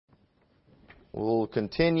We'll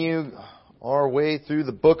continue our way through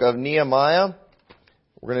the book of Nehemiah.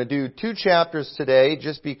 We're going to do 2 chapters today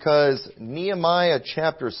just because Nehemiah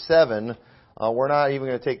chapter 7, we're not even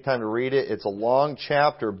going to take time to read it. It's a long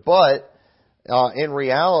chapter, but in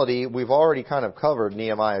reality, we've already kind of covered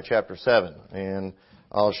Nehemiah chapter 7. And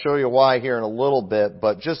I'll show you why here in a little bit,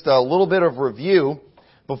 but just a little bit of review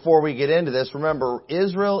before we get into this. Remember,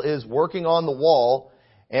 Israel is working on the wall,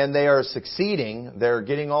 and they are succeeding. They're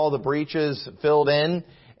getting all the breaches filled in,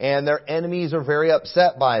 and their enemies are very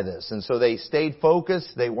upset by this. And so they stayed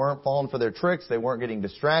focused. They weren't falling for their tricks. They weren't getting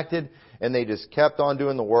distracted, and they just kept on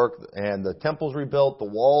doing the work. And the temple's rebuilt. The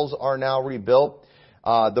walls are now rebuilt.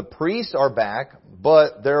 The priests are back,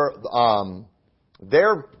 but their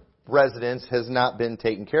residence has not been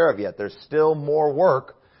taken care of yet. There's still more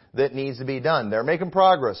work that needs to be done. They're making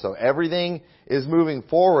progress, so everything is moving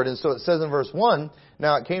forward. And so it says in verse 1,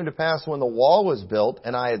 "Now it came to pass when the wall was built,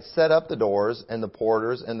 and I had set up the doors, and the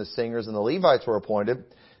porters, and the singers, and the Levites were appointed,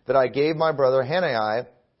 that I gave my brother Hananiah,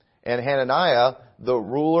 the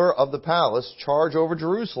ruler of the palace, charge over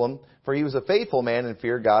Jerusalem, for he was a faithful man and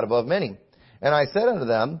feared God above many. And I said unto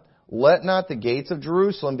them, Let not the gates of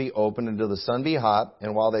Jerusalem be opened until the sun be hot,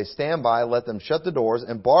 and while they stand by, let them shut the doors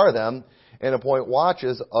and bar them, and appoint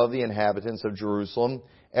watches of the inhabitants of Jerusalem,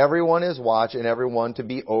 everyone his watch, and everyone to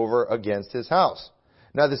be over against his house.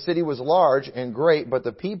 Now the city was large and great, but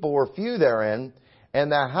the people were few therein,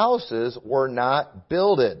 and the houses were not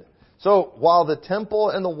builded." So while the temple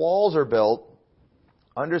and the walls are built,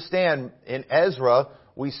 understand, in Ezra,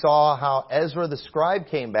 we saw how Ezra the scribe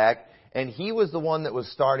came back, and he was the one that was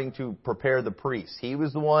starting to prepare the priests. He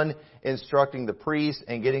was the one instructing the priests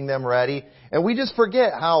and getting them ready. And we just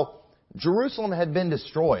forget how Jerusalem had been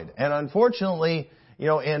destroyed. And unfortunately,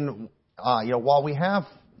 while we have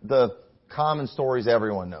the common stories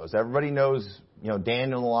everyone knows, everybody knows,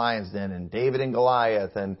 Daniel in the lion's den and David and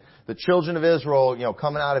Goliath and the children of Israel,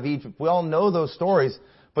 coming out of Egypt. We all know those stories.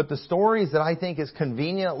 But the stories that I think is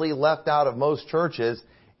conveniently left out of most churches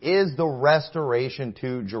is the restoration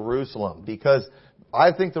to Jerusalem. Because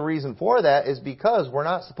I think the reason for that is because we're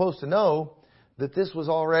not supposed to know that this was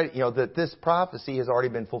already, that this prophecy has already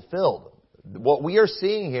been fulfilled. What we are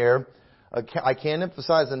seeing here, I can't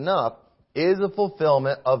emphasize enough, is a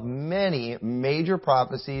fulfillment of many major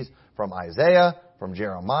prophecies from Isaiah, from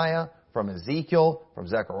Jeremiah, from Ezekiel, from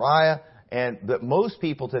Zechariah, and that most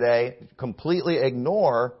people today completely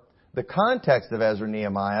ignore the context of Ezra and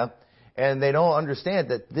Nehemiah, and they don't understand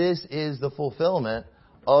that this is the fulfillment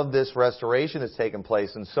of this restoration that's taken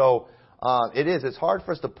place. And so it's hard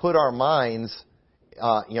for us to put our minds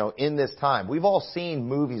in this time. We've all seen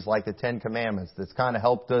movies like the Ten Commandments that's kind of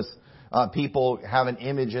helped us, people have an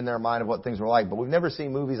image in their mind of what things were like, but we've never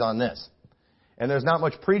seen movies on this. And there's not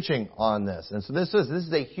much preaching on this. And so this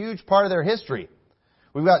is a huge part of their history.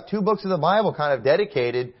 We've got 2 books of the Bible kind of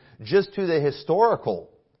dedicated just to the historical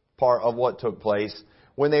part of what took place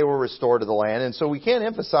when they were restored to the land. And so we can't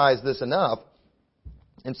emphasize this enough.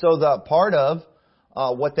 And so the part of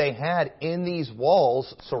what they had in these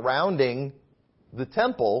walls surrounding the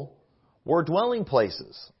temple were dwelling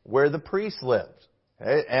places where the priests lived.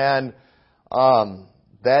 Okay? And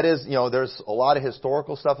that is, there's a lot of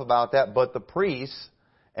historical stuff about that, but the priests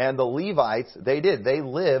and the Levites, they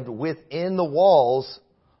lived within the walls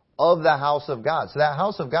of the house of God. So that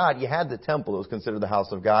house of God, you had the temple that was considered the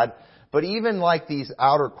house of God, but even like these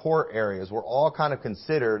outer court areas were all kind of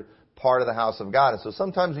considered part of the house of God. And so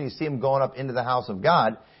sometimes when you see them going up into the house of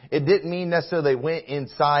God, it didn't mean necessarily they went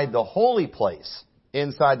inside the holy place,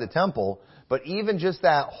 inside the temple, but even just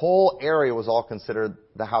that whole area was all considered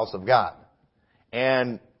the house of God.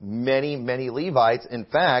 And many, many Levites, in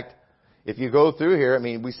fact, if you go through here,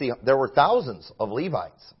 we see there were thousands of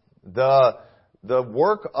Levites. The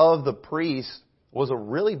work of the priests was a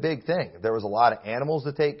really big thing. There was a lot of animals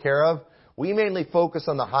to take care of. We mainly focus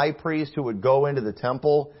on the high priest who would go into the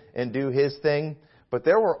temple and do his thing. But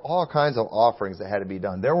there were all kinds of offerings that had to be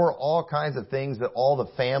done. There were all kinds of things that all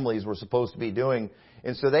the families were supposed to be doing.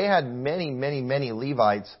 And so they had many, many, many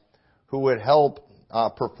Levites who would help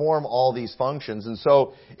perform all these functions. And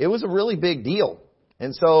so it was a really big deal.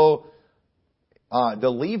 And so the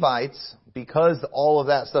Levites, because all of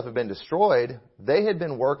that stuff had been destroyed, they had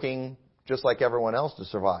been working just like everyone else to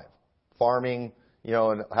survive. Farming,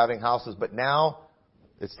 and having houses. But now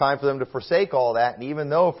it's time for them to forsake all that. And even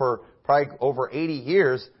though for probably over 80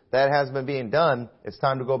 years that hasn't been being done, it's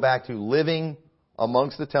time to go back to living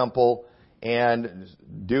amongst the temple and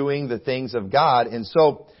doing the things of God. And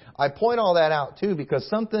so I point all that out too because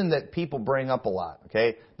something that people bring up a lot,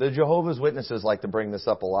 okay? The Jehovah's Witnesses like to bring this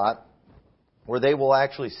up a lot, where they will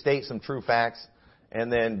actually state some true facts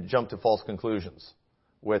and then jump to false conclusions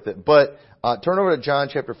with it. But turn over to John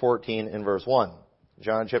chapter 14 and verse 1.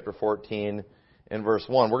 John chapter 14 and verse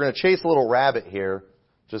 1. We're going to chase a little rabbit here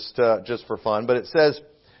just for fun. But it says,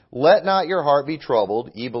 "Let not your heart be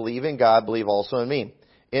troubled. Ye believe in God, believe also in me.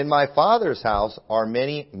 In my Father's house are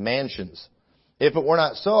many mansions. If it were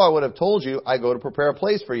not so, I would have told you, I go to prepare a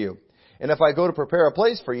place for you. And if I go to prepare a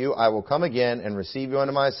place for you, I will come again and receive you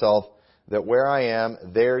unto myself, that where I am,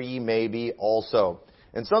 there ye may be also."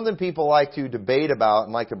 And something people like to debate about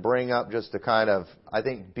and like to bring up just to kind of, I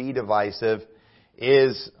think, be divisive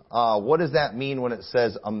is what does that mean when it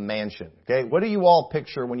says a mansion? Okay, what do you all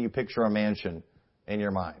picture when you picture a mansion in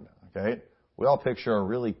your mind? Okay, we all picture a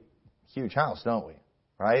really huge house, don't we?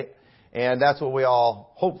 Right? And that's what we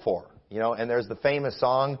all hope for. You know, and there's the famous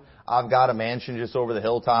song, "I've Got a Mansion Just Over the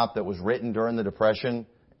Hilltop," that was written during the Depression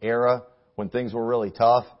era when things were really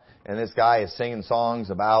tough. And this guy is singing songs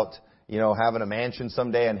about, you know, having a mansion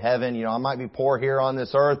someday in heaven. You know, I might be poor here on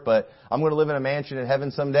this earth, but I'm going to live in a mansion in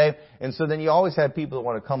heaven someday. And so then you always have people that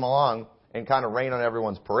want to come along and kind of rain on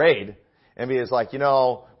everyone's parade and be just like, you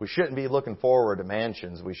know, we shouldn't be looking forward to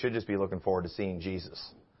mansions. We should just be looking forward to seeing Jesus.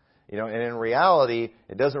 You know, and in reality,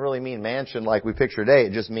 it doesn't really mean mansion like we picture today.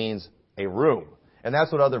 It just means a room. And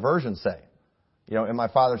that's what other versions say. You know, "In my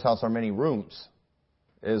Father's house are many rooms,"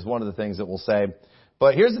 is one of the things that we'll say.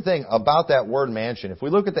 But here's the thing about that word mansion. If we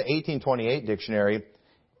look at the 1828 dictionary,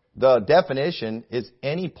 the definition is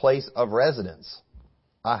any place of residence,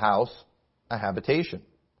 a house, a habitation.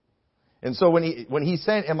 And so when he's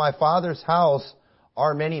saying, "In my Father's house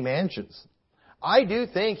are many mansions," I do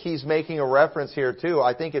think he's making a reference here too.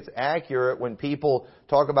 I think it's accurate when people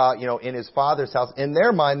talk about, you know, in his Father's house. In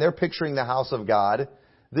their mind, they're picturing the house of God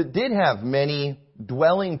that did have many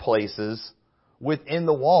dwelling places within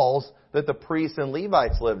the walls that the priests and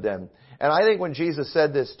Levites lived in. And I think when Jesus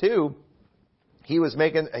said this too, he was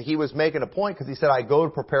making a point because he said, "I go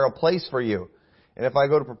to prepare a place for you. And if I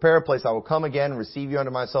go to prepare a place, I will come again and receive you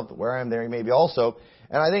unto myself, that where I am, there you may be also."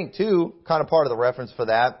 And I think too, kind of part of the reference for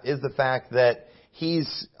that is the fact that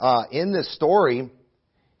he's, in this story,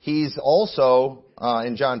 he's also,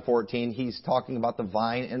 in John 14, he's talking about the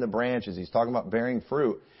vine and the branches. He's talking about bearing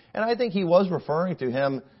fruit. And I think he was referring to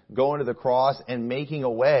him going to the cross and making a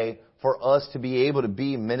way for us to be able to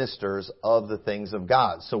be ministers of the things of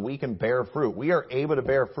God. So we can bear fruit. We are able to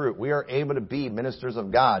bear fruit. We are able to be ministers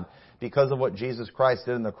of God because of what Jesus Christ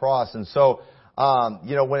did on the cross. And so,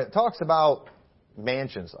 you know, when it talks about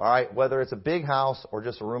mansions, all right, whether it's a big house or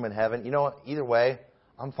just a room in heaven, you know what, either way,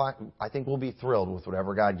 I'm fine. I think we'll be thrilled with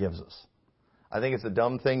whatever God gives us. I think it's a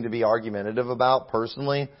dumb thing to be argumentative about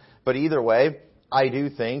personally, but either way, I do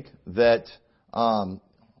think that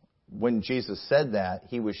when Jesus said that,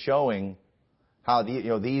 he was showing how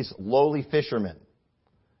these lowly fishermen,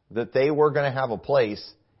 that they were going to have a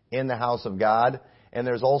place in the house of God. And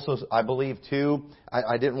there's also, I believe, too,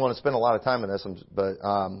 I didn't want to spend a lot of time on this, but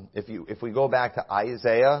if we go back to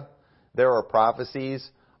Isaiah, there are prophecies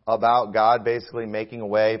about God basically making a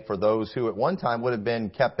way for those who at one time would have been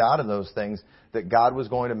kept out of those things, that God was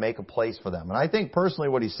going to make a place for them. And I think personally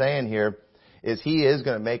what he's saying here is he is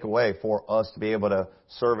going to make a way for us to be able to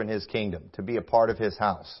serve in his kingdom, to be a part of his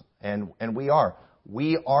house. And we are.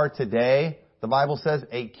 We are today, the Bible says,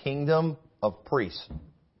 a kingdom of priests.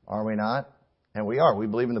 Are we not? And we are. We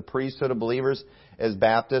believe in the priesthood of believers as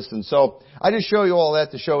Baptists. And so I just show you all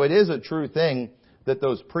that to show it is a true thing that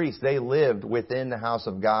those priests, they lived within the house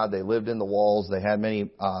of God. They lived in the walls. They had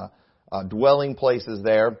many dwelling places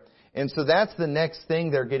there. And so that's the next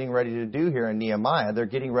thing they're getting ready to do here in Nehemiah. They're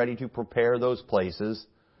getting ready to prepare those places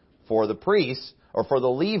for the priests or for the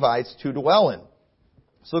Levites to dwell in.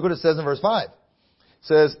 So look what it says in verse 5. It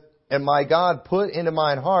says, "And my God put into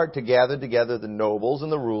mine heart to gather together the nobles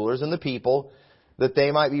and the rulers and the people, that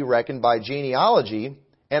they might be reckoned by genealogy.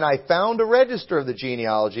 And I found a register of the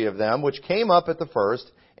genealogy of them, which came up at the first,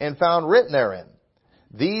 and found written therein,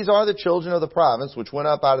 These are the children of the province, which went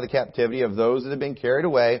up out of the captivity of those that had been carried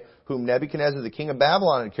away, whom Nebuchadnezzar the king of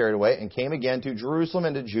Babylon had carried away, and came again to Jerusalem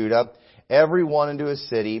and to Judah, every one into his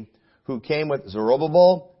city, who came with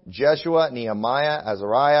Zerubbabel, Jeshua, Nehemiah,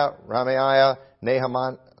 Azariah, Ramaiah,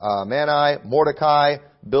 Nehemiah, Mordecai,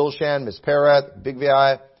 Bilshan, Mispereth,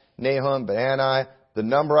 Bigvai, Nahum, Baani. The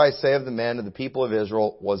number, I say, of the men of the people of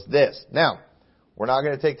Israel was this." Now, we're not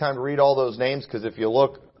going to take time to read all those names, because if you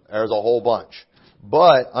look, there's a whole bunch.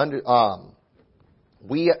 But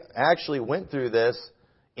we actually went through this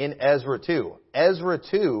in Ezra 2. Ezra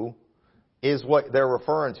 2 is what they're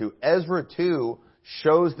referring to. Ezra 2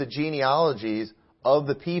 shows the genealogies of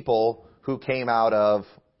the people who came out of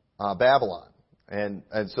Babylon. And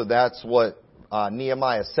so that's what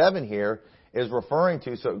Nehemiah 7 here is referring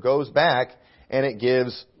to. So it goes back and it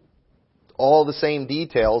gives all the same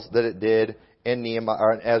details that it did in Nehemiah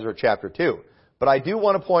or in Ezra chapter 2. But I do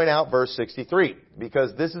want to point out verse 63,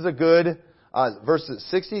 because this is a good, verses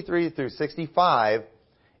 63 through 65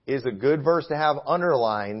 is a good verse to have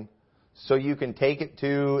underlined so you can take it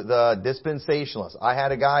to the dispensationalists. I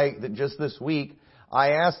had a guy that just this week,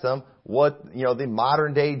 I asked him what, the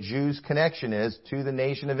modern day Jews' connection is to the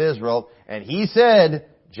nation of Israel, and he said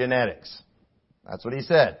genetics. That's what he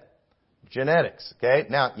said. Genetics. Okay?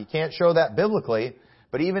 Now, you can't show that biblically,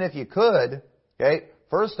 but even if you could, okay,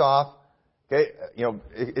 first off, okay,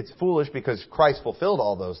 it's foolish because Christ fulfilled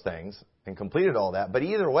all those things and completed all that. But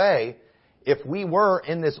either way, if we were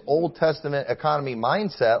in this Old Testament economy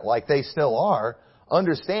mindset like they still are,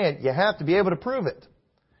 understand you have to be able to prove it.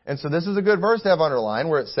 And so this is a good verse to have underlined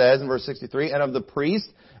where it says in verse 63, and of the priest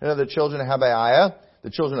and of the children of Habiah, the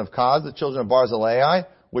children of Koz, the children of Barzillai,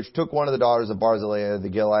 which took one of the daughters of Barzillai the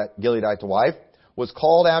Gileadite to wife, was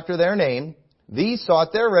called after their name. These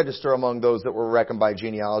sought their register among those that were reckoned by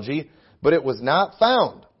genealogy, but it was not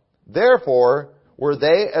found. Therefore were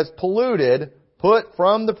they as polluted, put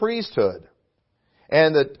from the priesthood.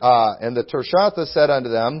 And the Tirshatha said unto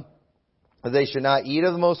them, that they should not eat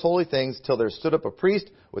of the most holy things till there stood up a priest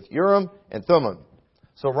with Urim and Thummim.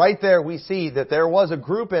 So right there we see that there was a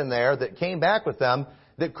group in there that came back with them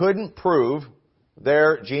that couldn't prove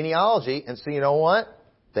their genealogy. And so you know what?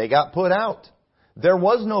 They got put out. There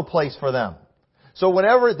was no place for them. So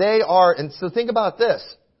whenever they are, and so think about this.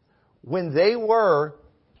 When they were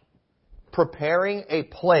preparing a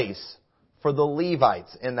place for the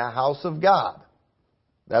Levites in the house of God,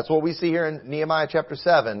 that's what we see here in Nehemiah chapter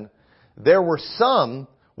 7, there were some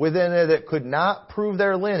within it that could not prove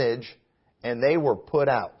their lineage, and they were put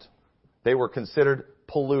out. They were considered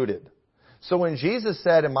polluted. So when Jesus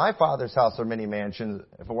said, in my Father's house are many mansions,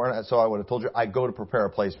 if it weren't so I would have told you, I'd go to prepare a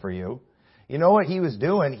place for you. You know what he was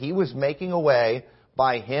doing? He was making a way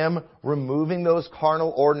by Him removing those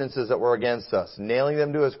carnal ordinances that were against us, nailing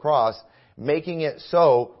them to His cross, making it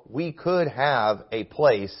so we could have a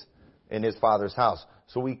place in His Father's house.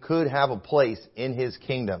 So we could have a place in His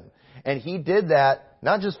kingdom. And He did that,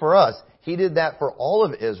 not just for us, He did that for all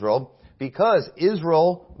of Israel, because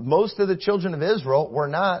Israel, most of the children of Israel were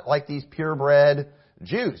not like these purebred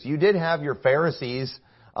Jews. You did have your Pharisees,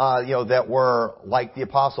 that were like the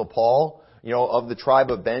Apostle Paul, of the tribe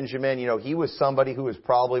of Benjamin. He was somebody who was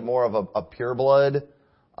probably more of a pureblood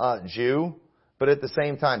Jew. But at the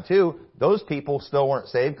same time, too, those people still weren't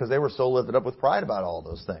saved because they were so lifted up with pride about all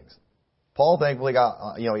those things. Paul thankfully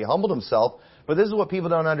got, he humbled himself. But this is what people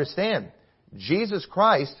don't understand. Jesus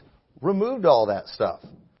Christ removed all that stuff.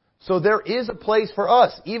 So there is a place for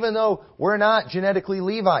us. Even though we're not genetically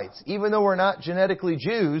Levites, even though we're not genetically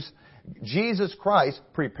Jews, Jesus Christ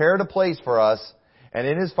prepared a place for us. And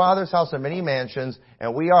in His Father's house are many mansions.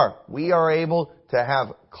 And we are able to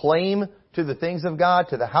have claim to the things of God,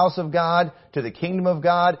 to the house of God, to the kingdom of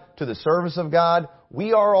God, to the service of God.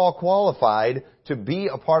 We are all qualified to be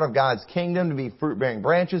a part of God's kingdom, to be fruit-bearing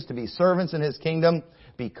branches, to be servants in His kingdom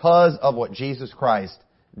because of what Jesus Christ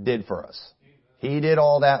did for us. He did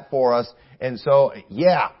all that for us. And so,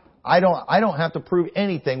 I don't have to prove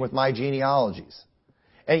anything with my genealogies.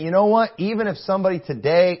 And you know what? Even if somebody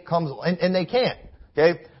today comes, and they can't,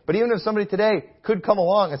 okay? But even if somebody today could come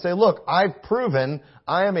along and say, look, I've proven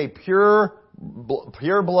I am a pure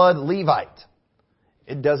blood Levite.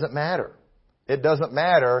 It doesn't matter. It doesn't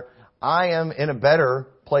matter. I am in a better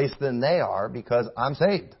place than they are because I'm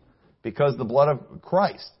saved. Because the blood of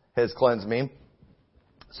Christ has cleansed me.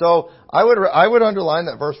 So I would underline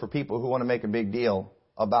that verse for people who want to make a big deal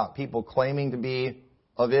about people claiming to be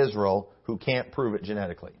of Israel who can't prove it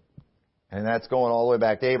genetically. And that's going all the way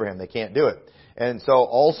back to Abraham. They can't do it. And so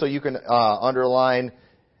also you can underline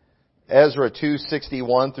Ezra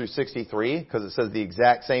 2:61 through 63 because it says the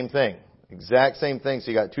exact same thing. Exact same thing.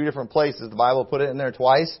 So you got two different places. The Bible put it in there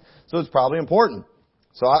twice. So it's probably important.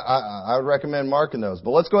 So I would recommend marking those.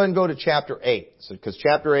 But let's go ahead and go to chapter 8. So, because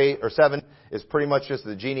chapter 8 or 7 is pretty much just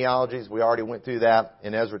the genealogies. We already went through that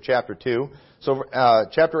in Ezra chapter 2. So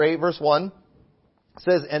chapter 8 verse 1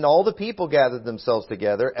 says, and all the people gathered themselves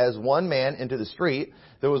together as one man into the street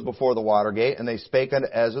that was before the water gate, and they spake unto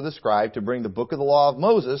Ezra the scribe to bring the book of the law of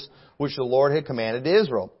Moses, which the Lord had commanded to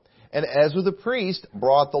Israel. And Ezra the priest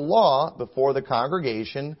brought the law before the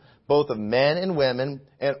congregation, both of men and women,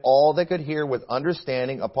 and all that could hear with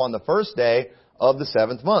understanding upon the first day of the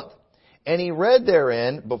 7th month. And he read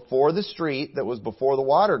therein before the street that was before the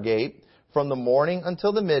water gate, from the morning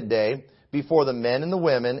until the midday, before the men and the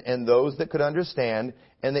women, and those that could understand,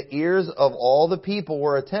 and the ears of all the people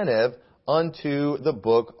were attentive unto the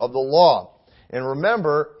book of the law. And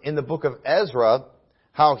remember, in the book of Ezra,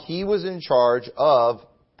 how he was in charge of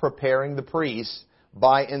preparing the priests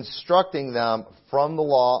by instructing them from the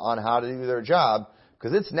law on how to do their job,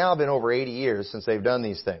 because it's now been over 80 years since they've done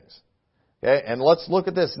these things. Okay, and let's look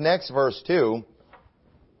at this next verse too,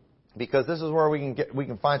 because this is where we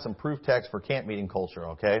can find some proof text for camp meeting culture.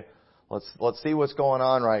 Okay, let's see what's going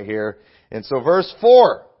on right here. And so verse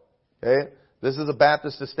 4. Okay, this is a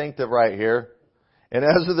Baptist distinctive right here. And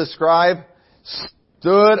Ezra the scribe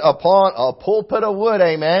stood upon a pulpit of wood.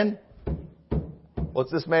 Amen.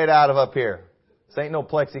 What's this made out of up here? This ain't no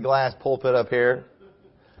plexiglass pulpit up here.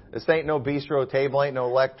 This ain't no bistro table, ain't no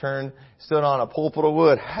lectern. Stood on a pulpit of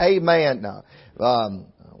wood. Hey man, no,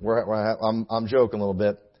 I'm joking a little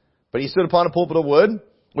bit. But he stood upon a pulpit of wood,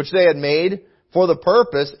 which they had made for the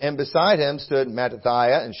purpose, and beside him stood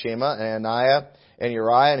Mattithiah and Shema and Ananiah and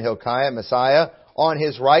Uriah and Hilkiah and Messiah. On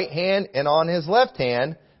his right hand and on his left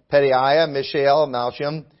hand, Pedaiah, Mishael,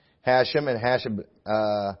 Malcham, Hashem, and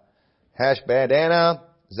Hashbaddanah,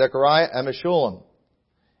 Zechariah, and Meshullam.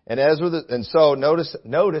 And so notice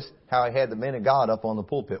how he had the men of God up on the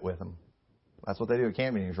pulpit with him. That's what they do at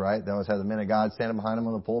camp meetings, right? They always have the men of God standing behind them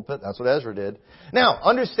on the pulpit. That's what Ezra did. Now,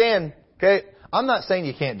 understand, okay, I'm not saying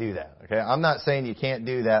you can't do that, okay? I'm not saying you can't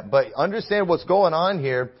do that, but understand what's going on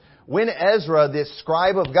here. When Ezra, this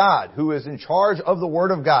scribe of God, who is in charge of the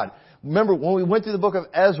Word of God, remember when we went through the book of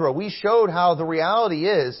Ezra, we showed how the reality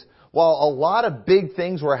is, while a lot of big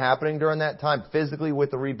things were happening during that time, physically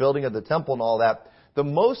with the rebuilding of the temple and all that, the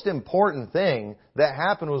most important thing that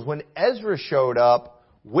happened was when Ezra showed up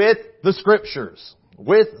with the Scriptures,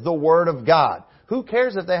 with the Word of God. Who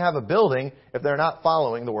cares if they have a building if they're not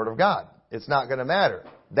following the Word of God? It's not going to matter.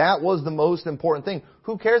 That was the most important thing.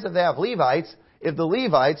 Who cares if they have Levites if the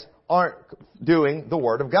Levites aren't doing the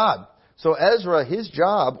Word of God? So Ezra, his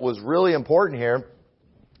job was really important here.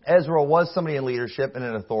 Ezra was somebody in leadership and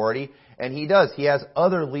in authority, and he does. He has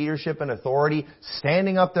other leadership and authority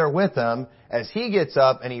standing up there with him as he gets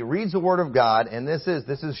up and he reads the Word of God. And this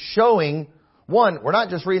is showing, one, we're not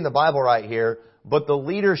just reading the Bible right here, but the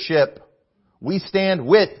leadership. We stand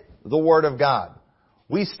with the Word of God.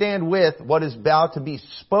 We stand with what is about to be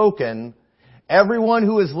spoken. Everyone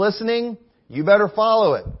who is listening, you better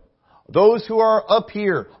follow it. Those who are up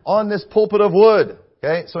here on this pulpit of wood.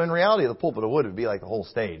 Okay, so in reality, the pulpit of wood would be like the whole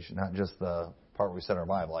stage, not just the part where we set our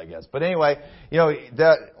Bible, I guess. But anyway,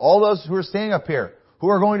 all those who are standing up here, who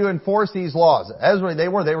are going to enforce these laws. Ezra, they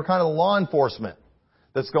were kind of the law enforcement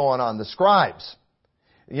that's going on, the scribes.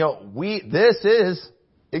 This is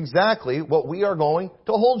exactly what we are going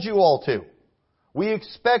to hold you all to. We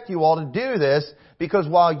expect you all to do this because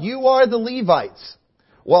while you are the Levites,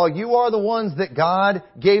 while you are the ones that God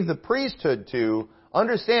gave the priesthood to,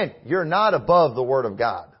 understand, you're not above the Word of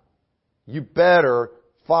God. You better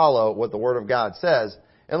follow what the Word of God says.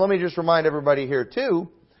 And let me just remind everybody here too,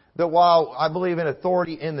 that while I believe in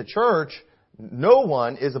authority in the church, no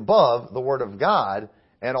one is above the Word of God,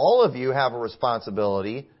 and all of you have a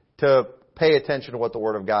responsibility to pay attention to what the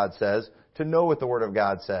Word of God says, to know what the Word of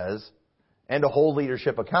God says, and to hold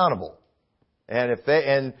leadership accountable. And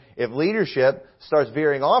if leadership starts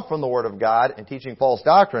veering off from the Word of God and teaching false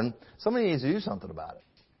doctrine, somebody needs to do something about it.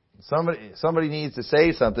 Somebody needs to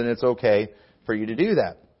say something. It's okay for you to do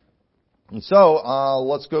that. And so,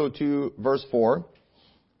 let's go to verse 5.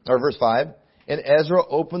 And Ezra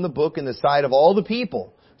opened the book in the sight of all the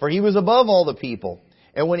people, for he was above all the people.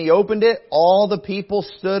 And when he opened it, all the people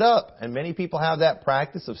stood up. And many people have that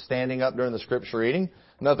practice of standing up during the scripture reading.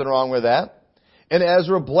 Nothing wrong with that. And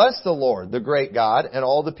Ezra blessed the Lord, the great God, and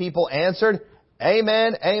all the people answered,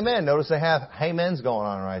 Amen, Amen. Notice they have amens going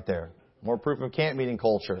on right there. More proof of camp meeting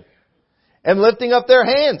culture. And lifting up their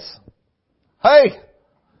hands. Hey,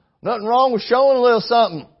 nothing wrong with showing a little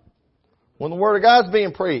something when the Word of God's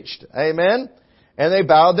being preached. Amen. And they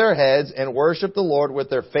bowed their heads and worshiped the Lord with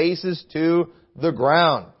their faces to the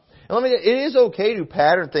ground. And it is okay to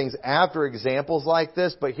pattern things after examples like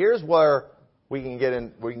this, but here's where we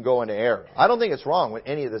can go into error. I don't think it's wrong when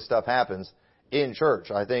any of this stuff happens in church.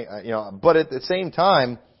 I think, but at the same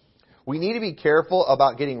time, we need to be careful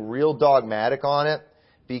about getting real dogmatic on it,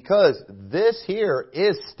 because this here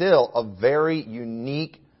is still a very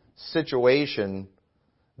unique situation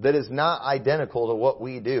that is not identical to what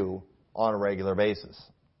we do on a regular basis.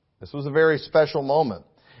 This was a very special moment.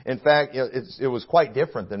 In fact, it was quite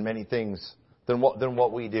different than many things, than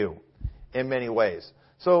what we do in many ways.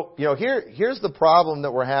 So, here's the problem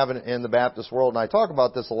that we're having in the Baptist world, and I talk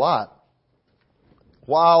about this a lot.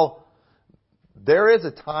 While there is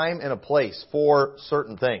a time and a place for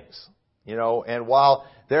certain things, and while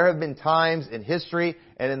there have been times in history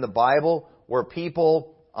and in the Bible where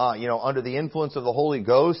people under the influence of the Holy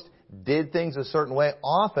Ghost, did things a certain way,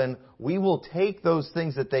 often we will take those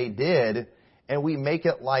things that they did and we make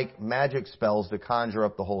it like magic spells to conjure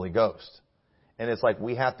up the Holy Ghost. And it's like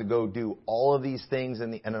we have to go do all of these things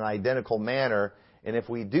in an identical manner. And if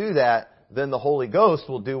we do that, then the Holy Ghost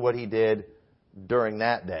will do what He did during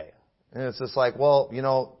that day. And it's just like, well,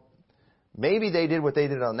 maybe they did what they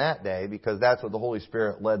did on that day because that's what the Holy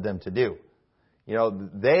Spirit led them to do.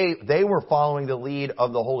 They were following the lead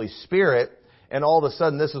of the Holy Spirit, and all of a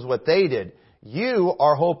sudden this is what they did. You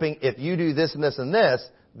are hoping if you do this and this and this,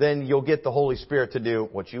 then you'll get the Holy Spirit to do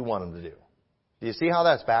what you want Him to do. Do you see how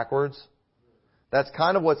that's backwards? That's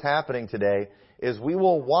kind of what's happening today, is we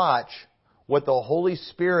will watch what the Holy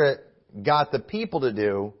Spirit got the people to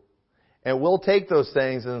do, and we'll take those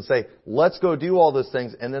things and say, let's go do all those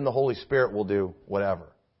things, and then the Holy Spirit will do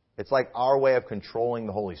whatever. It's like our way of controlling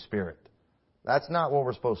the Holy Spirit. That's not what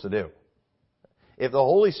we're supposed to do. If the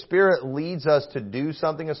Holy Spirit leads us to do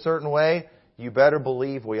something a certain way, you better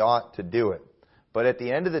believe we ought to do it. But at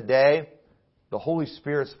the end of the day, the Holy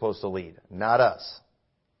Spirit's supposed to lead, not us.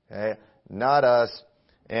 Okay? Not us.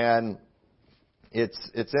 And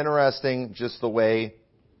it's interesting just the way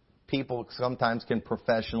people sometimes can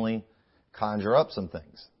professionally conjure up some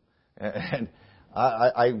things. And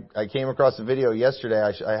I came across a video yesterday.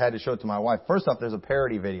 I had to show it to my wife. First off, there's a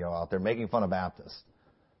parody video out there making fun of Baptists.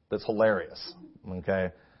 That's hilarious. Okay?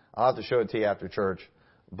 I'll have to show it to you after church.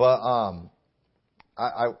 But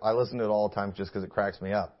I listen to it all the time just because it cracks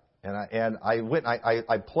me up. And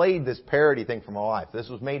I played this parody thing for my wife. This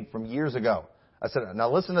was made from years ago. I said,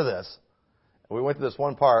 now listen to this. We went to this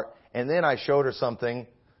one part, and then I showed her something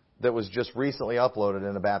that was just recently uploaded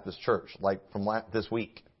in a Baptist church, like from this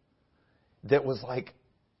week, that was like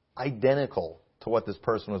identical to what this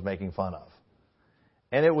person was making fun of.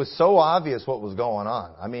 And it was so obvious what was going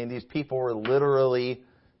on. I mean, these people were literally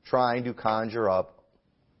trying to conjure up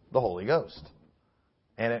the Holy Ghost.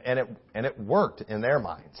 And it worked in their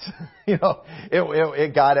minds.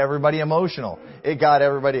 It got everybody emotional. It got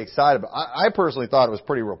everybody excited. But I personally thought it was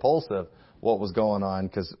pretty repulsive what was going on,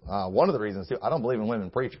 because one of the reasons too, I don't believe in women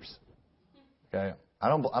preachers. Okay, I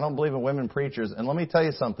don't believe in women preachers. And let me tell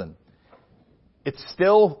you something. It's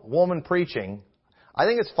still woman preaching. I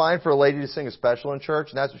think it's fine for a lady to sing a special in church,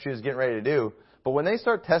 and that's what she was getting ready to do. But when they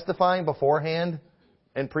start testifying beforehand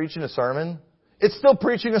and preaching a sermon, it's still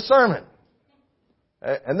preaching a sermon.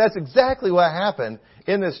 And that's exactly what happened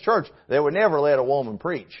in this church. They would never let a woman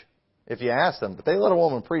preach if you asked them. But they let a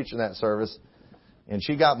woman preach in that service. And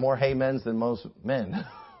she got more amens than most men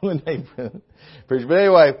when they preach. But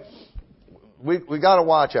anyway, we got to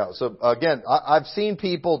watch out. So again, I've seen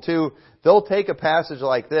people too, they'll take a passage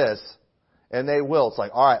like this and they will. It's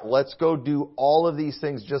like, all right, let's go do all of these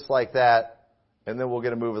things just like that, and then we'll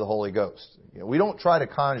get a move of the Holy Ghost. We don't try to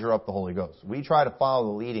conjure up the Holy Ghost. We try to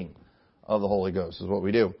follow the leading of the Holy Ghost is what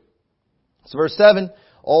we do. So verse 7,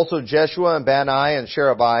 also Jeshua and Bani and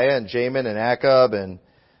Sherebiah and Jamin and Akab, and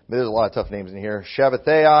there's a lot of tough names in here.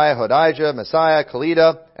 Shabbathai, Hodijah, Messiah,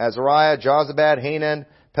 Kalida, Azariah, Jozabad, Hanan,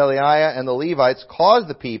 Peliah, and the Levites caused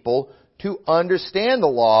the people to understand the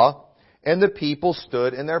law, and the people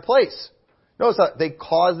stood in their place. Notice that they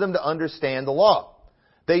caused them to understand the law.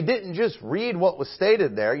 They didn't just read what was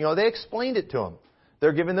stated there. They explained it to them.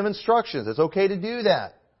 They're giving them instructions. It's okay to do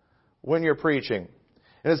that when you're preaching.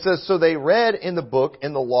 And it says, so they read in the book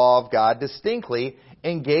in the law of God distinctly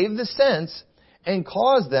and gave the sense and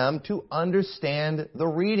caused them to understand the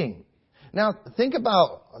reading. Now, think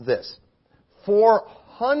about this. For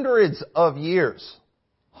hundreds of years,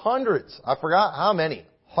 I forgot how many,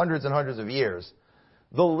 hundreds and hundreds of years,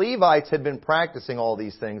 the Levites had been practicing all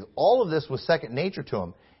these things. All of this was second nature to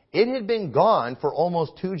them. It had been gone for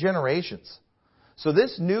almost 2 generations. So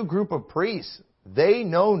this new group of priests, they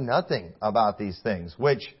know nothing about these things,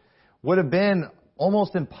 which would have been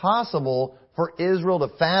almost impossible for Israel to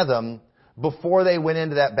fathom before they went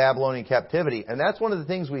into that Babylonian captivity. And that's one of the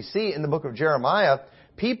things we see in the book of Jeremiah.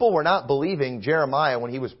 People were not believing Jeremiah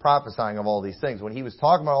when he was prophesying of all these things, when he was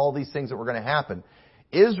talking about all these things that were going to happen.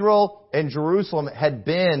 Israel and Jerusalem had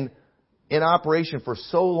been in operation for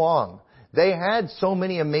so long. They had so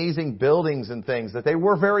many amazing buildings and things that they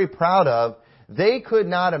were very proud of. They could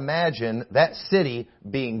not imagine that city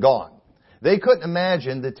being gone. They couldn't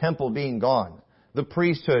imagine the temple being gone, the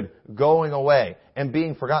priesthood going away and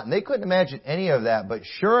being forgotten. They couldn't imagine any of that. But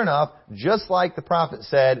sure enough, just like the prophet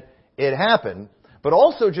said, it happened. But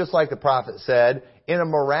also just like the prophet said, in a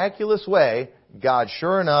miraculous way, God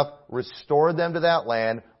sure enough restored them to that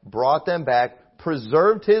land, brought them back,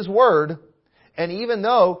 preserved His word. And even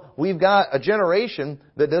though we've got a generation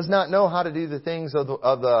that does not know how to do the things of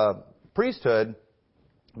the priesthood,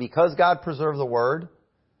 because God preserved the Word,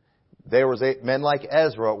 there was men like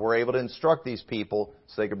Ezra were able to instruct these people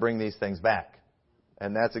so they could bring these things back.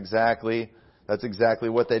 And that's exactly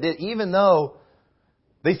what they did, even though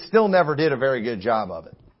they still never did a very good job of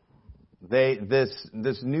it.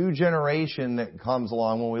 This new generation that comes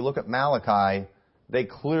along, when we look at Malachi, they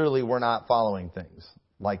clearly were not following things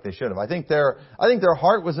like they should have. I think their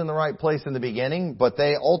heart was in the right place in the beginning, but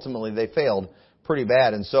they failed pretty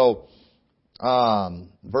bad. And so,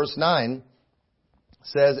 verse 9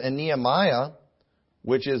 says, and Nehemiah,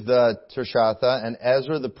 which is the Tirshatha, and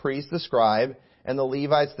Ezra the priest, the scribe, and the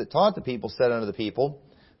Levites that taught the people, said unto the people,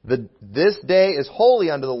 this day is holy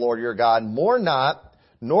unto the Lord your God. Mourn not,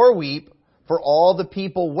 nor weep, for all the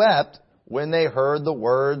people wept when they heard the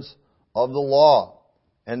words of the law.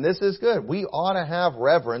 And this is good. We ought to have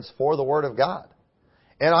reverence for the Word of God.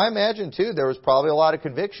 And I imagine, too, there was probably a lot of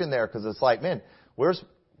conviction there, because it's like, man,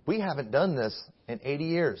 we haven't done this in 80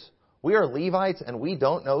 years. We are Levites, and we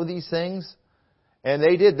don't know these things. And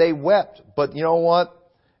they did. They wept. But you know what?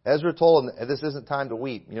 Ezra told them, this isn't time to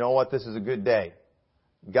weep. You know what? This is a good day.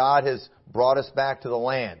 God has brought us back to the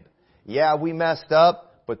land. Yeah, we messed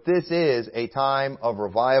up, but this is a time of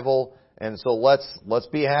revival, and so let's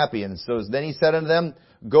be happy. And so then he said unto them,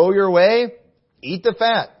 go your way, eat the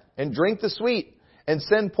fat, and drink the sweet, and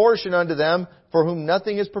send portion unto them for whom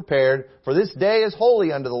nothing is prepared, for this day is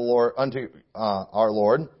holy unto the Lord, unto our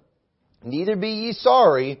Lord. Neither be ye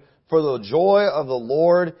sorry, for the joy of the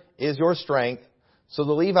Lord is your strength. So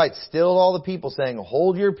the Levites stilled all the people, saying,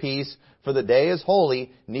 hold your peace, for the day is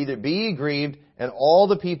holy, neither be ye grieved. And all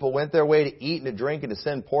the people went their way to eat and to drink and to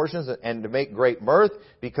send portions and to make great mirth,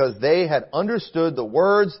 because they had understood the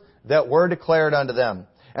words that were declared unto them.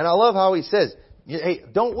 And I love how he says, hey,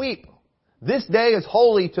 don't weep. This day is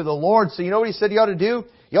holy to the Lord. So you know what he said you ought to do?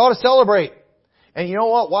 You ought to celebrate. And you know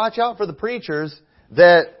what? Watch out for the preachers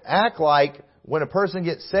that act like when a person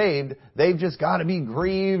gets saved, they've just got to be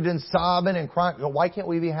grieved and sobbing and crying. Why can't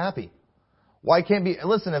we be happy? Why can't be?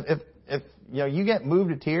 Listen, if you get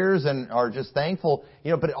moved to tears and are just thankful,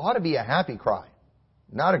 but it ought to be a happy cry,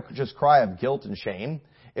 not a just cry of guilt and shame.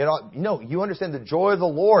 It ought, you understand the joy of the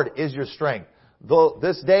Lord is your strength.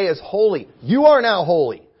 This day is holy. You are now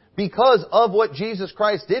holy because of what Jesus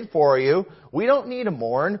Christ did for you. We don't need to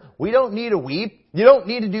mourn. We don't need to weep. You don't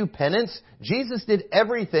need to do penance. Jesus did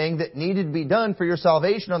everything that needed to be done for your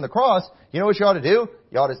salvation on the cross. You know what you ought to do?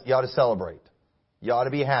 You ought to celebrate. You ought to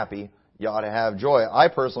be happy. You ought to have joy. I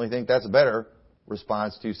personally think that's a better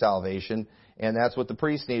response to salvation. And that's what the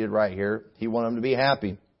priest needed right here. He wanted them to be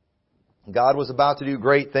happy. God was about to do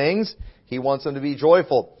great things. He wants them to be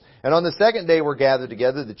joyful. And on the second day were gathered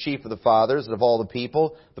together the chief of the fathers and of all the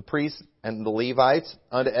people, the priests and the Levites,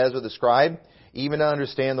 unto Ezra the scribe, even to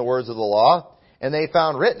understand the words of the law. And they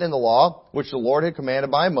found written in the law, which the Lord had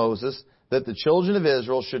commanded by Moses, that the children of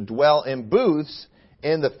Israel should dwell in booths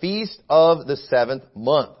in the feast of the 7th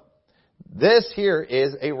month. This here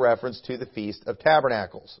is a reference to the Feast of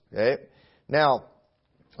Tabernacles. Okay? Now,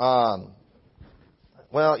 go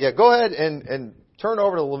ahead and turn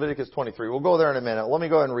over to Leviticus 23. We'll go there in a minute. Let me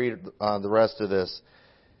go ahead and read the rest of this.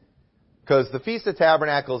 Because the Feast of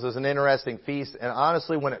Tabernacles is an interesting feast, and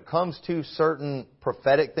honestly, when it comes to certain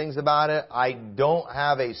prophetic things about it, I don't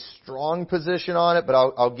have a strong position on it, but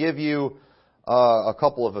I'll give you a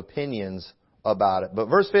couple of opinions about it. But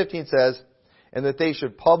verse 15 says, and that they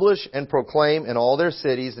should publish and proclaim in all their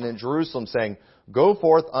cities and in Jerusalem, saying, go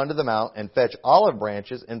forth unto the mount and fetch olive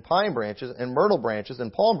branches and pine branches and myrtle branches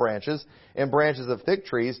and palm branches and branches of thick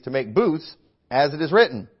trees to make booths, as it is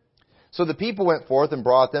written. So the people went forth and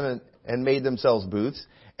brought them and made themselves booths,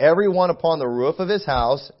 every one upon the roof of his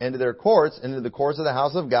house, and to their courts, and to the courts of the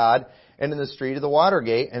house of God, and in the street of the water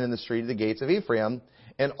gate, and in the street of the gates of Ephraim.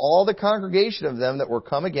 And all the congregation of them that were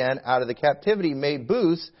come again out of the captivity made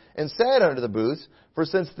booths, and said unto the booths, for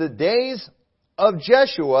since the days of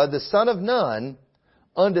Jeshua the son of Nun,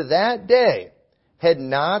 unto that day had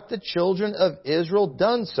not the children of Israel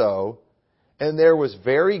done so, and there was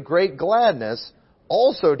very great gladness,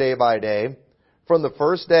 also day by day, from the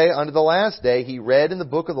first day unto the last day. He read in the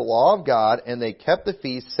book of the law of God, and they kept the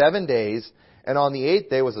feast 7 days, and on the 8th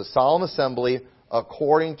day was a solemn assembly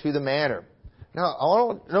according to the manner. Now, I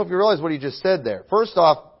don't know if you realize what he just said there. First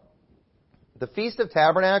off, the Feast of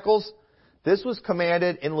Tabernacles, this was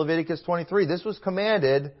commanded in Leviticus 23. This was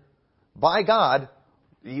commanded by God.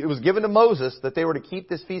 It was given to Moses that they were to keep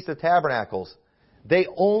this Feast of Tabernacles. They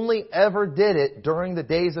only ever did it during the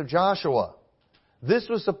days of Joshua. This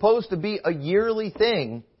was supposed to be a yearly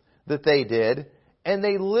thing that they did, and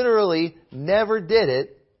they literally never did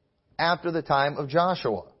it after the time of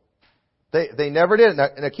Joshua. They never did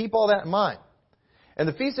it. Now keep all that in mind. And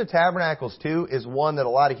the Feast of Tabernacles, too, is one that a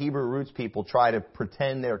lot of Hebrew roots people try to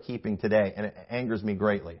pretend they're keeping today, and it angers me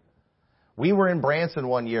greatly. We were in Branson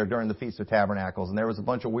one year during the Feast of Tabernacles, and there was a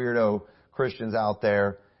bunch of weirdo Christians out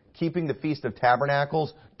there keeping the Feast of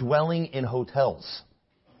Tabernacles, dwelling in hotels.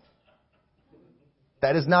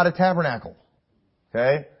 That is not a tabernacle.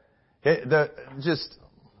 Okay?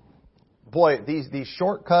 These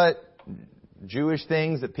shortcut Jewish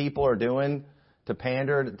things that people are doing to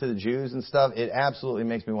pander to the Jews and stuff, it absolutely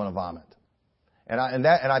makes me want to vomit. And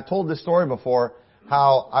I've told this story before,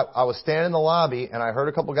 how I was standing in the lobby and I heard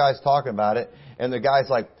a couple guys talking about it, and the guy's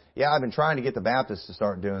like, yeah, I've been trying to get the Baptists to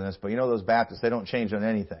start doing this, but you know those Baptists, they don't change on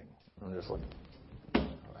anything. I'm just like,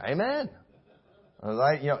 amen. I was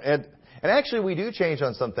like, and actually we do change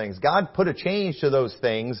on some things. God put a change to those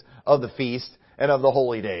things of the feast and of the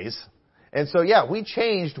holy days. And so we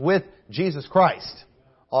changed with Jesus Christ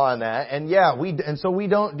on that. And so we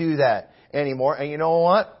don't do that anymore. And you know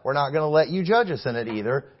what? We're not going to let you judge us in it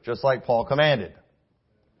either, just like Paul commanded.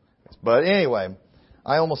 But anyway,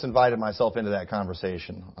 I almost invited myself into that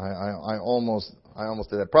conversation. I almost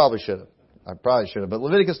did. I probably should have. But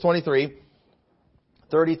Leviticus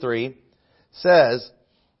 23:33 says,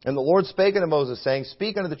 and the Lord spake unto Moses, saying,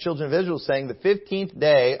 speak unto the children of Israel, saying, the 15th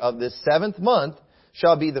day of this 7th month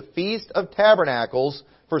shall be the Feast of Tabernacles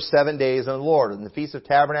for 7 days unto the Lord. And the Feast of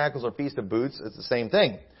Tabernacles or Feast of Booths, it's the same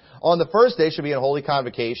thing. On the first day shall be a holy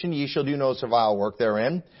convocation. Ye shall do no servile work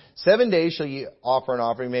therein. 7 days shall ye offer an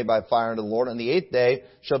offering made by fire unto the Lord. On the 8th day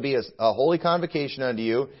shall be a holy convocation unto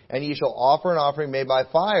you, and ye shall offer an offering made by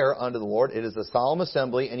fire unto the Lord. It is a solemn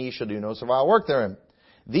assembly, and ye shall do no servile work therein.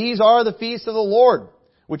 These are the feasts of the Lord,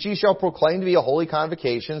 which ye shall proclaim to be a holy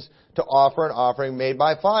convocations, to offer an offering made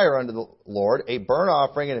by fire unto the Lord, a burnt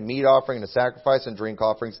offering and a meat offering and a sacrifice and drink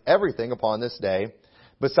offerings, everything upon this day,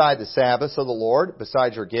 beside the Sabbaths of the Lord,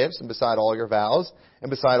 beside your gifts, and beside all your vows, and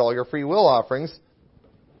beside all your free will offerings,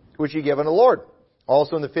 which ye give unto the Lord.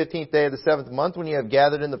 Also in the 15th day of the 7th month, when ye have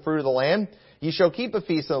gathered in the fruit of the land, ye shall keep a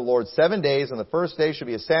feast unto the Lord 7 days. On the first day shall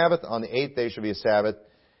be a Sabbath, on the 8th day shall be a Sabbath.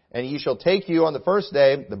 And ye shall take you on the first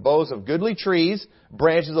day the boughs of goodly trees,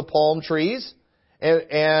 branches of palm trees,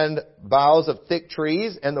 and boughs of thick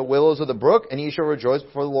trees, and the willows of the brook, and ye shall rejoice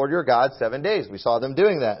before the Lord your God 7 days. We saw them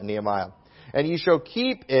doing that in Nehemiah. And ye shall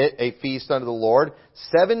keep it a feast unto the Lord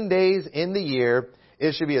 7 days in the year.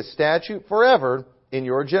 It shall be a statute forever in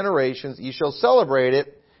your generations. Ye shall celebrate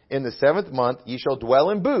it in the 7th month. Ye shall dwell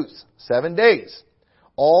in booths 7 days.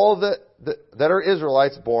 All that are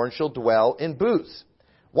Israelites born shall dwell in booths.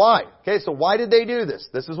 Why? Okay, so why did they do this?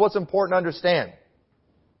 This is what's important to understand.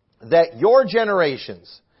 That your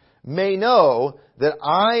generations may know that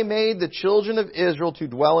I made the children of Israel to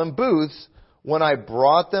dwell in booths when I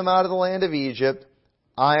brought them out of the land of Egypt.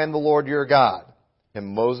 I am the Lord your God. And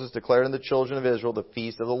Moses declared unto the children of Israel the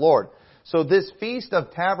feast of the Lord. So this Feast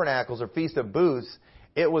of Tabernacles or Feast of Booths,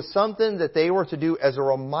 it was something that they were to do as a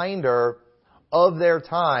reminder of their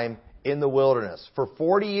time in the wilderness. For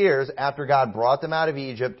 40 years after God brought them out of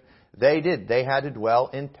Egypt, they had to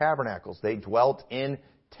dwell in tabernacles. They dwelt in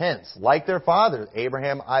tents. Like their fathers,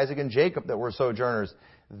 Abraham, Isaac, and Jacob that were sojourners,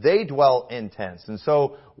 they dwelt in tents. And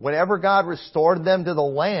so whenever God restored them to the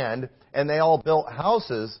land and they all built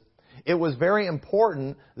houses, it was very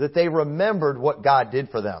important that they remembered what God did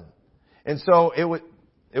for them. And so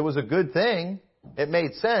it was a good thing. It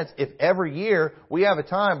made sense if every year we have a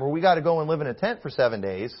time where we got to go and live in a tent for 7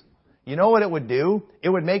 days. You know what it would do? It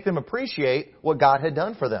would make them appreciate what God had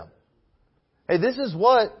done for them. Hey, this is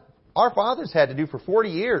what our fathers had to do for 40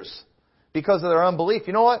 years because of their unbelief.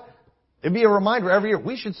 You know what? It'd be a reminder every year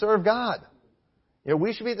we should serve God.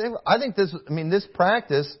 We should be. I think this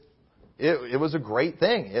practice, it was a great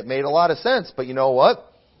thing. It made a lot of sense. But you know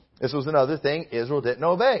what? This was another thing Israel didn't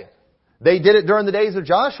obey. They did it during the days of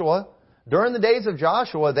Joshua. During the days of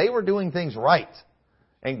Joshua, they were doing things right.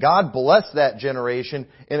 And God blessed that generation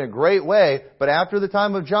in a great way. But after the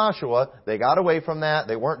time of Joshua, they got away from that.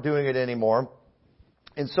 They weren't doing it anymore.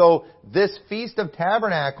 And so this Feast of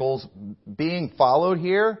Tabernacles being followed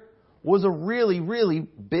here was a really, really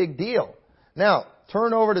big deal. Now,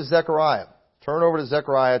 turn over to Zechariah. Turn over to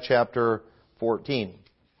Zechariah chapter 14.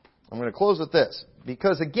 I'm going to close with this.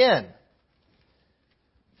 Because again,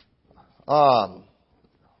 a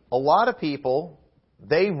lot of people,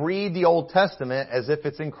 they read the Old Testament as if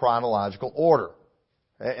it's in chronological order.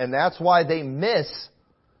 And that's why they miss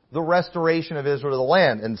the restoration of Israel to the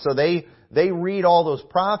land. And so they read all those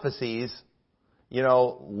prophecies,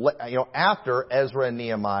 after Ezra and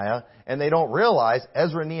Nehemiah, and they don't realize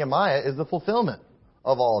Ezra and Nehemiah is the fulfillment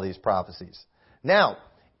of all of these prophecies. Now,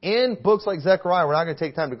 in books like Zechariah, we're not going to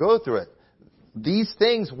take time to go through it. These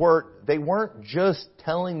things were weren't just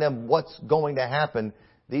telling them what's going to happen.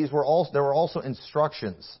 There were also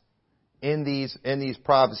instructions in these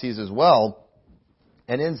prophecies as well.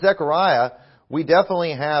 And in Zechariah, we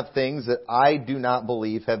definitely have things that I do not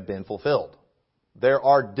believe have been fulfilled. There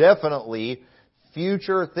are definitely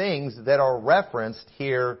future things that are referenced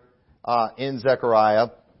here in Zechariah.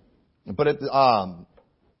 But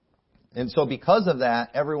and so because of that,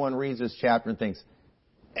 everyone reads this chapter and thinks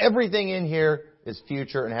everything in here is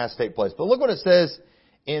future and has to take place. But look what it says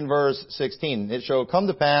in verse 16. It shall come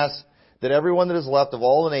to pass that everyone that is left of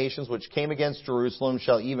all the nations which came against Jerusalem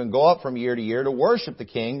shall even go up from year to year to worship the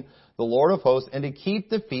King, the Lord of hosts, and to keep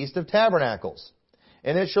the Feast of Tabernacles.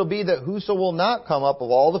 And it shall be that whoso will not come up of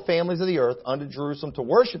all the families of the earth unto Jerusalem to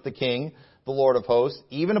worship the King, the Lord of hosts,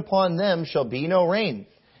 even upon them shall be no rain.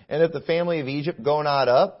 And if the family of Egypt go not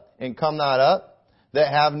up, and come not up,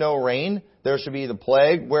 that have no rain, there shall be the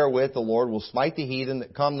plague wherewith the Lord will smite the heathen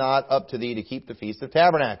that come not up to thee to keep the Feast of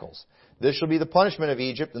Tabernacles. This shall be the punishment of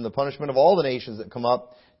Egypt and the punishment of all the nations that come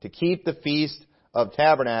up to keep the Feast of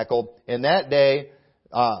Tabernacle. In that day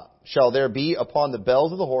shall there be upon the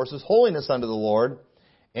bells of the horses holiness unto the Lord.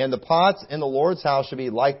 And the pots in the Lord's house shall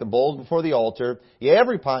be like the bowls before the altar. Yea,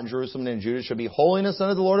 every pot in Jerusalem and in Judah shall be holiness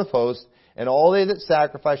unto the Lord of hosts. And all they that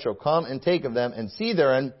sacrifice shall come and take of them and see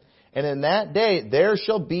therein. And in that day there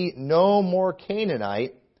shall be no more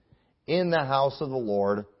Canaanite in the house of the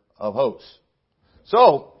Lord of hosts.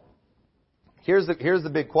 So, here's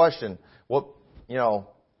the big question. Well,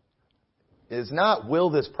 is not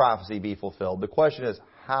will this prophecy be fulfilled? The question is,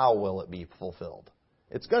 how will it be fulfilled?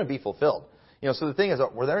 It's going to be fulfilled. So the thing is,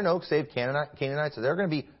 were there no saved Canaanites? Are there going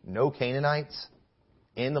to be no Canaanites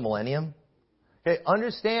in the millennium? Okay,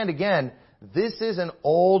 understand again, this is an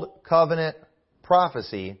old covenant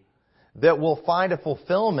prophecy that will find a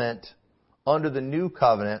fulfillment under the new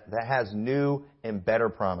covenant that has new and better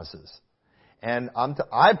promises. And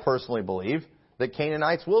I personally believe that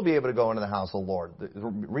Canaanites will be able to go into the house of the Lord. The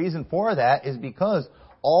reason for that is because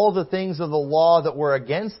all the things of the law that were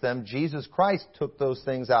against them, Jesus Christ took those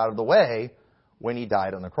things out of the way when He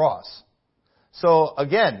died on the cross. So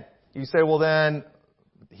again, you say, well then,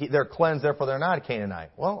 they're cleansed, therefore they're not a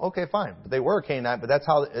Canaanite. Well, okay, fine. But they were a Canaanite, but that's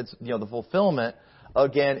how it's, the fulfillment,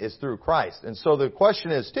 again, is through Christ. And so the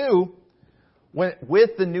question is too, with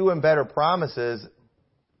the new and better promises,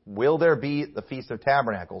 will there be the Feast of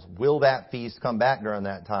Tabernacles? Will that feast come back during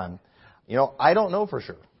that time? I don't know for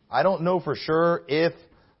sure. I don't know for sure if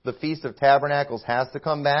the Feast of Tabernacles has to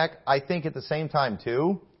come back. I think at the same time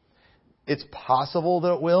too, it's possible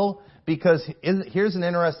that it will, because here's an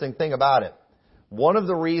interesting thing about it. One of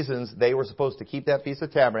the reasons they were supposed to keep that Feast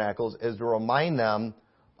of Tabernacles is to remind them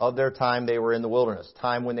of their time they were in the wilderness,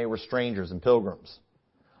 time when they were strangers and pilgrims.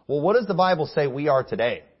 Well, what does the Bible say we are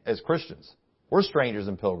today as Christians? We're strangers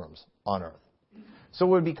and pilgrims on earth. So it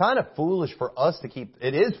would be kind of foolish for us to keep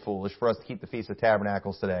the Feast of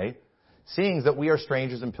Tabernacles today, seeing that we are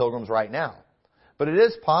strangers and pilgrims right now. But it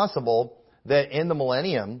is possible that in the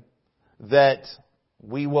millennium, that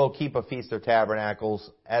we will keep a Feast of Tabernacles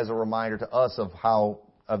as a reminder to us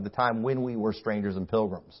of the time when we were strangers and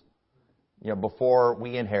pilgrims, before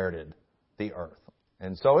we inherited the earth.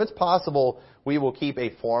 And so it's possible we will keep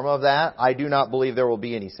a form of that. I do not believe there will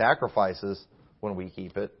be any sacrifices when we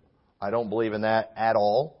keep it. I don't believe in that at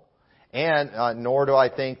all. And nor do I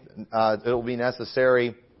think it will be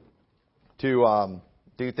necessary to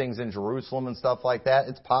do things in Jerusalem and stuff like that.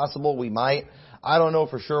 It's possible we might. I don't know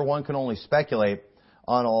for sure. One can only speculate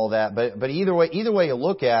on all that. But either way you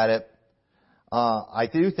look at it, I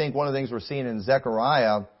do think one of the things we're seeing in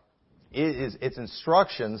Zechariah is its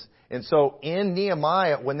instructions. And so in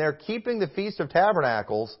Nehemiah, when they're keeping the Feast of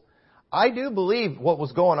Tabernacles, I do believe what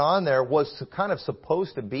was going on there was kind of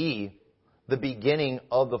supposed to be the beginning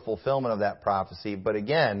of the fulfillment of that prophecy. But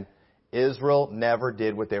again, Israel never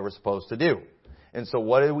did what they were supposed to do. And so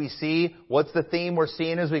what do we see? What's the theme we're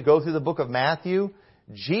seeing as we go through the book of Matthew?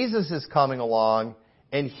 Jesus is coming along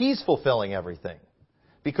and He's fulfilling everything.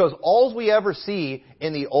 Because all we ever see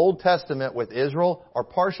in the Old Testament with Israel are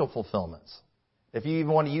partial fulfillments. If you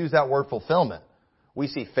even want to use that word fulfillment. We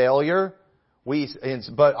see failure.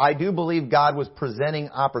 But I do believe God was presenting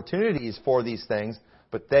opportunities for these things,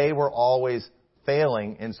 but they were always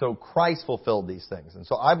failing. And so Christ fulfilled these things. And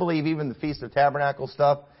so I believe even the Feast of Tabernacles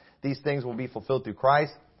stuff, these things will be fulfilled through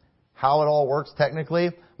Christ. How it all works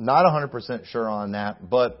technically, not 100% sure on that.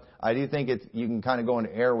 But I do think you can kind of go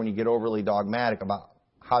into error when you get overly dogmatic about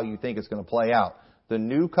how you think it's going to play out. The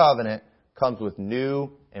new covenant comes with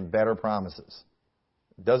new and better promises.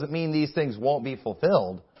 It doesn't mean these things won't be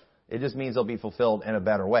fulfilled. It just means they'll be fulfilled in a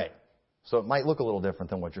better way. So it might look a little different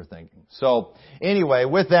than what you're thinking. So anyway,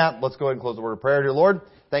 with that, let's go ahead and close the word of prayer. Dear Lord,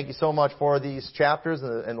 thank you so much for these chapters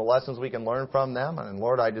and the lessons we can learn from them. And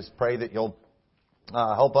Lord, I just pray that you'll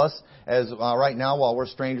help us as right now, while we're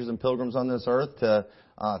strangers and pilgrims on this earth, to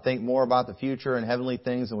think more about the future and heavenly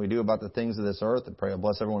things than we do about the things of this earth. And pray you'll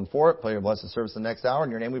bless everyone for it. Pray you'll bless the service the next hour.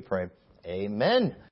 In your name we pray. Amen.